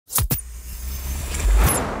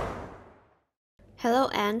Hello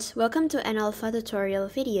ants, welcome to an alpha tutorial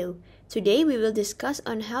video. Today we will discuss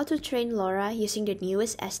on how to train Lora using the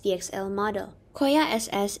newest SDXL model.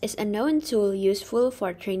 KohyaSS is a known tool useful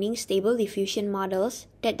for training stable diffusion models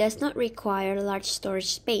that does not require large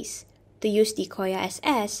storage space. To use the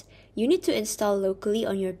KohyaSS, you need to install locally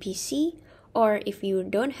on your PC, or if you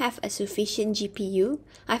don't have a sufficient GPU,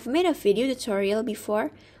 I've made a video tutorial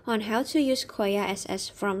before on how to use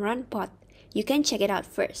KohyaSS from Runpod. You can check it out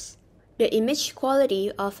first. The image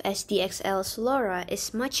quality of SDXL's Lora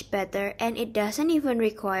is much better and it doesn't even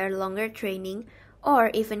require longer training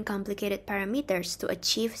or even complicated parameters to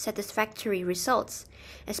achieve satisfactory results,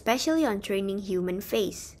 especially on training human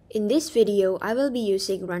face. In this video, I will be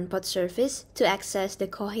using Runpod service to access the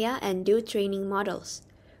Kohya and do training models.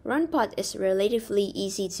 Runpod is relatively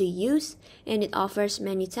easy to use and it offers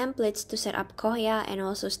many templates to set up Kohya and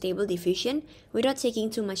also stable diffusion without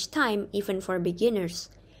taking too much time even for beginners.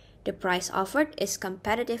 The price offered is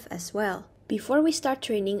competitive as well. Before we start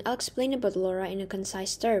training, I'll explain about Lora in a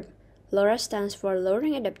concise term. Lora stands for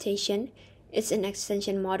Lowering Adaptation. It's an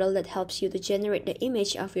extension model that helps you to generate the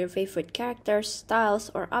image of your favorite characters,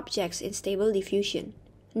 styles, or objects in stable diffusion.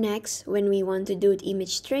 Next, when we want to do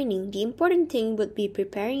image training, the important thing would be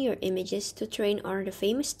preparing your images to train, or the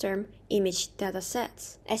famous term, image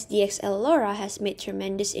datasets. SDXL Lora has made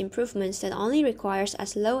tremendous improvements that only requires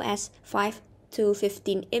as low as 5 to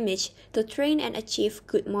 15 image to train and achieve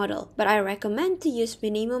good model, but I recommend to use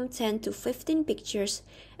minimum 10 to 15 pictures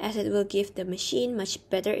as it will give the machine much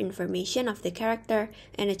better information of the character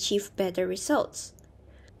and achieve better results.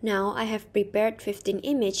 Now I have prepared 15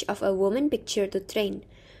 image of a woman picture to train.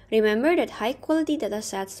 Remember that high quality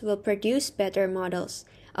datasets will produce better models.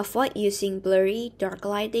 Avoid using blurry, dark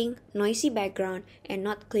lighting, noisy background, and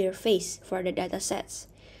not clear face for the datasets,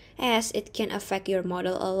 as it can affect your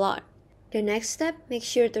model a lot. The next step, make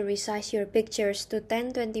sure to resize your pictures to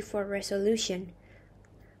 1024 resolution.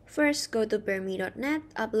 First, go to berme.net,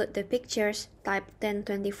 upload the pictures, type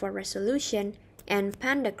 1024 resolution, and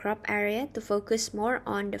pan the crop area to focus more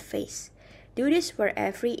on the face. Do this for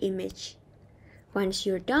every image. Once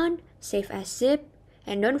you're done, save as zip,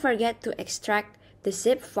 and don't forget to extract the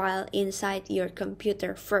zip file inside your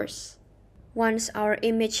computer first. Once our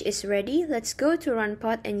image is ready, let's go to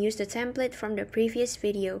Runpod and use the template from the previous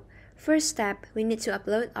video. First step, we need to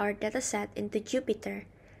upload our dataset into Jupyter.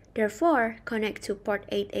 Therefore, connect to port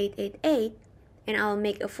 8888 and I'll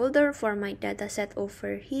make a folder for my dataset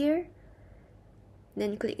over here.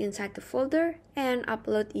 Then click inside the folder and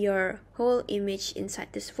upload your whole image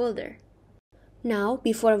inside this folder. Now,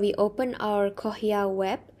 before we open our Kohya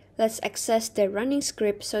web, let's access the running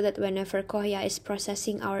script so that whenever Kohya is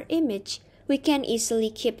processing our image, we can easily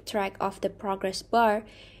keep track of the progress bar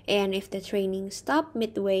and if the training stopped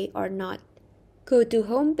midway or not. Go to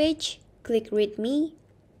Homepage, click README,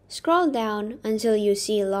 scroll down until you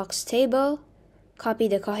see logs table, copy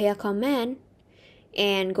the Kohya command,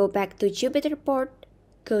 and go back to Jupyter port,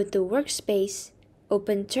 go to Workspace,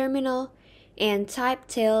 open Terminal, and type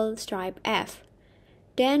 ~F.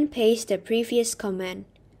 Then paste the previous command.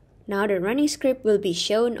 Now the running script will be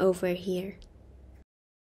shown over here.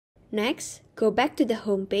 Next, go back to the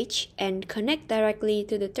home page and connect directly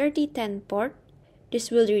to the 3010 port. This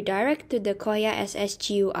will redirect to the KohyaSS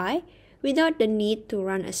GUI without the need to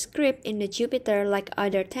run a script in the Jupyter like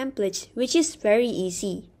other templates, which is very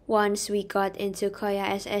easy. Once we got into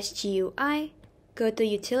KohyaSS GUI, go to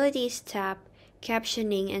Utilities tab,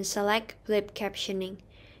 Captioning, and select Flip Captioning.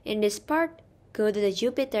 In this part, go to the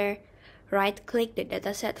Jupyter, right-click the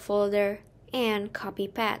dataset folder, and copy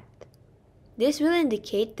path. This will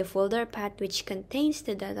indicate the folder path which contains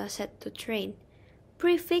the dataset to train.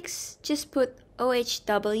 Prefix, just put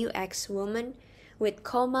OHWX woman with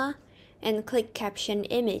comma and click caption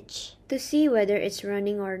image. To see whether it's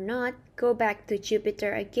running or not, go back to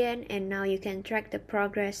Jupyter again and now you can track the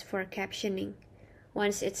progress for captioning.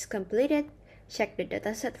 Once it's completed, check the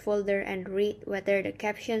dataset folder and read whether the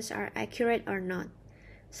captions are accurate or not.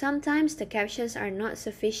 Sometimes the captions are not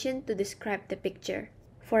sufficient to describe the picture.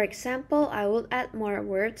 For example, I will add more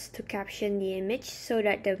words to caption the image so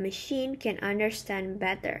that the machine can understand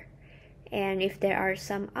better. And if there are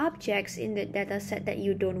some objects in the dataset that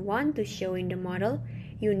you don't want to show in the model,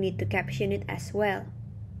 you need to caption it as well.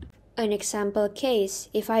 An example case,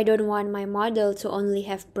 if I don't want my model to only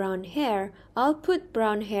have brown hair, I'll put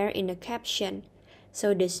brown hair in the caption.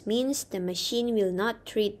 So this means the machine will not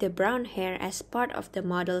treat the brown hair as part of the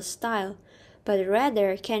model style, but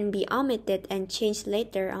rather can be omitted and changed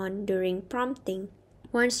later on during prompting.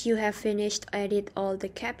 Once you have finished edit all the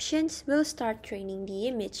captions, we'll start training the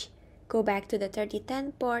image. Go back to the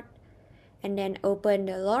 3010 port and then open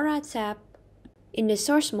the Lora tab In the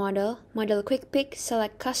source model, Model Quick Pick,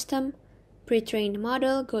 select Custom, Pre-trained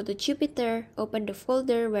model, go to Jupyter, open the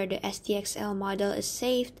folder where the SDXL model is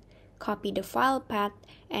saved, copy the file path,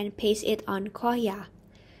 and paste it on Kohya.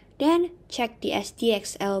 Then, check the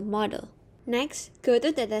SDXL model. Next, go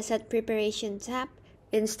to the Dataset Preparation tab,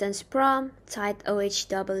 Instance Prom, type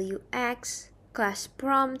OHWX, Class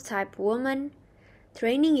Prom, type Woman,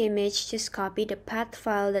 Training Image, just copy the path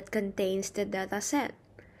file that contains the dataset.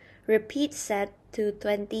 Repeat set to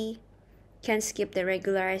 20, can skip the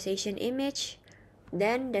regularization image.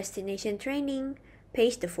 Then, Destination Training,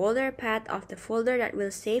 paste the folder path of the folder that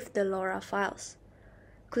will save the Lora files.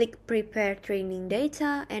 Click Prepare Training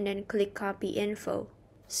Data and then click Copy Info.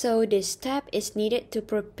 So this step is needed to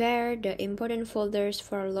prepare the important folders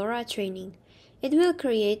for Lora training. It will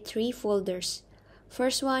create 3 folders.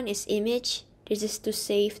 First one is Image. This is to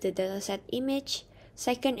save the dataset image.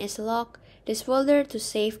 Second is Log. This folder to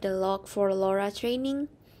save the log for Lora training.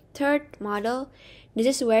 Third, Model. This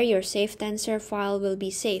is where your saved tensor file will be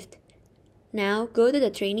saved. Now go to the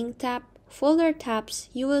Training tab. Folder tabs,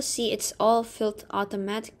 you will see it's all filled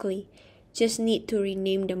automatically. Just need to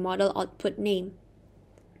rename the model output name.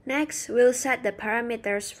 Next, we'll set the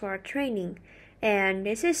parameters for training, and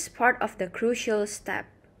this is part of the crucial step.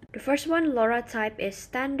 The first one, Lora type is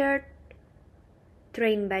standard.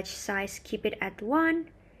 Train batch size, keep it at 1.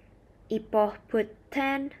 Epoch, put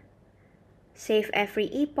 10. Save every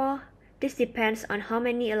epoch. This depends on how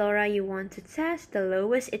many Lora you want to test. The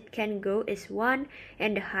lowest it can go is 1,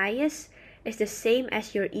 and the highest is the same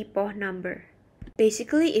as your epoch number.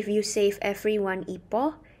 Basically, if you save every 1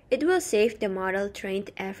 epoch, it will save the model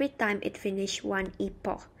trained every time it finishes 1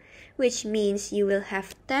 epoch, which means you will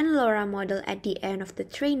have 10 Lora model at the end of the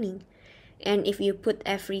training. And if you put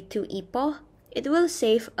every 2 epoch, it will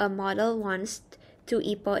save a model once 2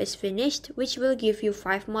 epoch is finished, which will give you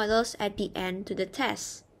 5 models at the end to the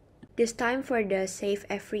test. This time for the save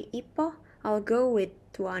every epoch, I'll go with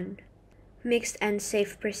 1. Mixed and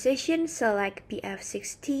save precision, select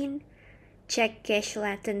PF16. Check cache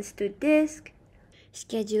latence to disk.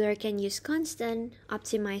 Scheduler can use constant.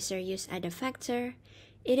 Optimizer use add a factor.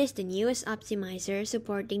 It is the newest optimizer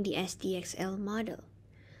supporting the SDXL model.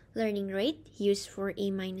 Learning rate, use for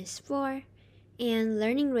A-4. And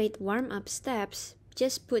learning rate warm-up steps,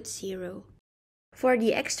 just put 0. For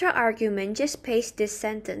the extra argument, just paste this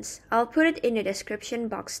sentence. I'll put it in the description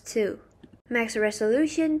box too. Max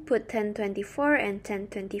resolution, put 1024 and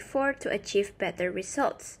 1024 to achieve better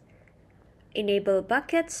results. Enable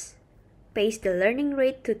buckets. Paste the learning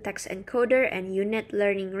rate to text encoder and unit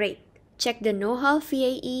learning rate. Check the no-half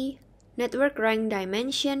VAE. Network rank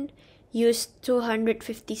dimension. Use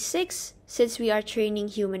 256 since we are training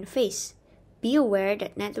human face. Be aware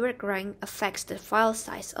that network rank affects the file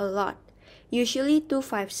size a lot. Usually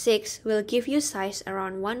 256 will give you size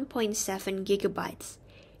around 1.7 GB.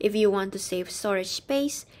 If you want to save storage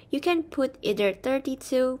space, you can put either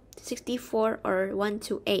 32, 64, or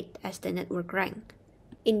 128 as the network rank.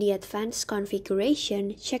 In the advanced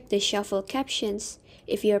configuration, check the shuffle captions.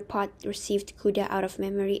 If your pod received CUDA out of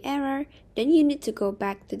memory error, then you need to go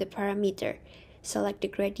back to the parameter. Select the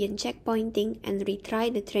gradient checkpointing and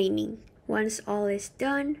retry the training. Once all is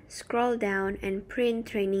done, scroll down and print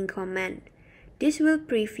training command. This will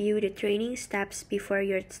preview the training steps before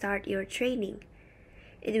you start your training.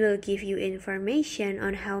 It will give you information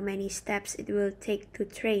on how many steps it will take to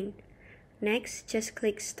train. Next, just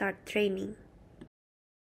click Start Training.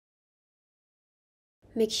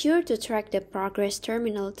 Make sure to track the progress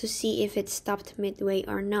terminal to see if it stopped midway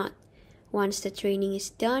or not. Once the training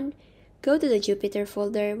is done, go to the Jupyter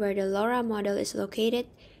folder where the Lora model is located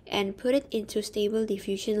and put it into Stable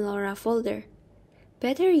Diffusion Lora folder.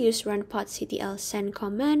 Better use Runpod CTL send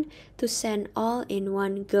command to send all in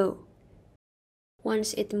one go.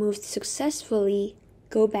 Once it moved successfully,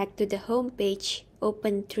 go back to the home page,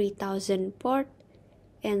 open 3000 port,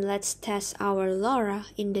 and let's test our Lora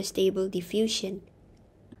in the Stable Diffusion.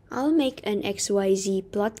 I'll make an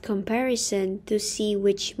XYZ plot comparison to see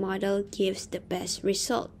which model gives the best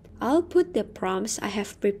result. I'll put the prompts I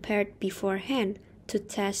have prepared beforehand to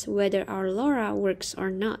test whether our Lora works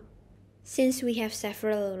or not. Since we have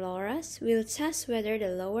several Loras, we'll test whether the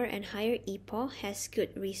lower and higher epoch has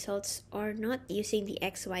good results or not using the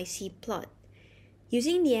XYZ plot.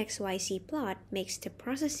 Using the XYZ plot makes the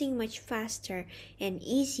processing much faster and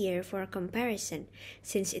easier for comparison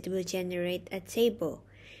since it will generate a table.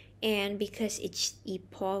 And because each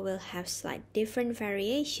epoch will have slight different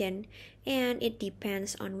variation and it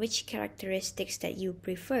depends on which characteristics that you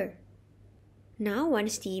prefer. Now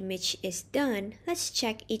once the image is done, let's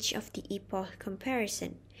check each of the epoch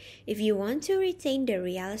comparison. If you want to retain the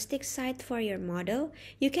realistic side for your model,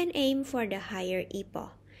 you can aim for the higher EPO.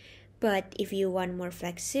 But if you want more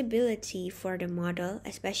flexibility for the model,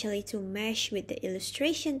 especially to mesh with the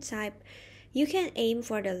illustration type, you can aim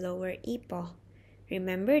for the lower EPO.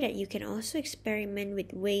 Remember that you can also experiment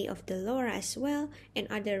with way of the Lora as well and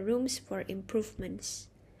other rooms for improvements.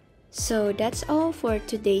 So that's all for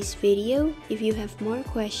today's video. If you have more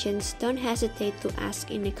questions, don't hesitate to ask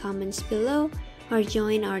in the comments below or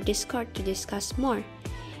join our Discord to discuss more.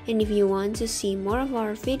 And if you want to see more of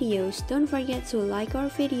our videos, don't forget to like our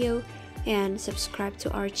video and subscribe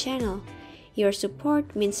to our channel. Your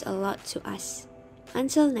support means a lot to us.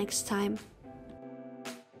 Until next time.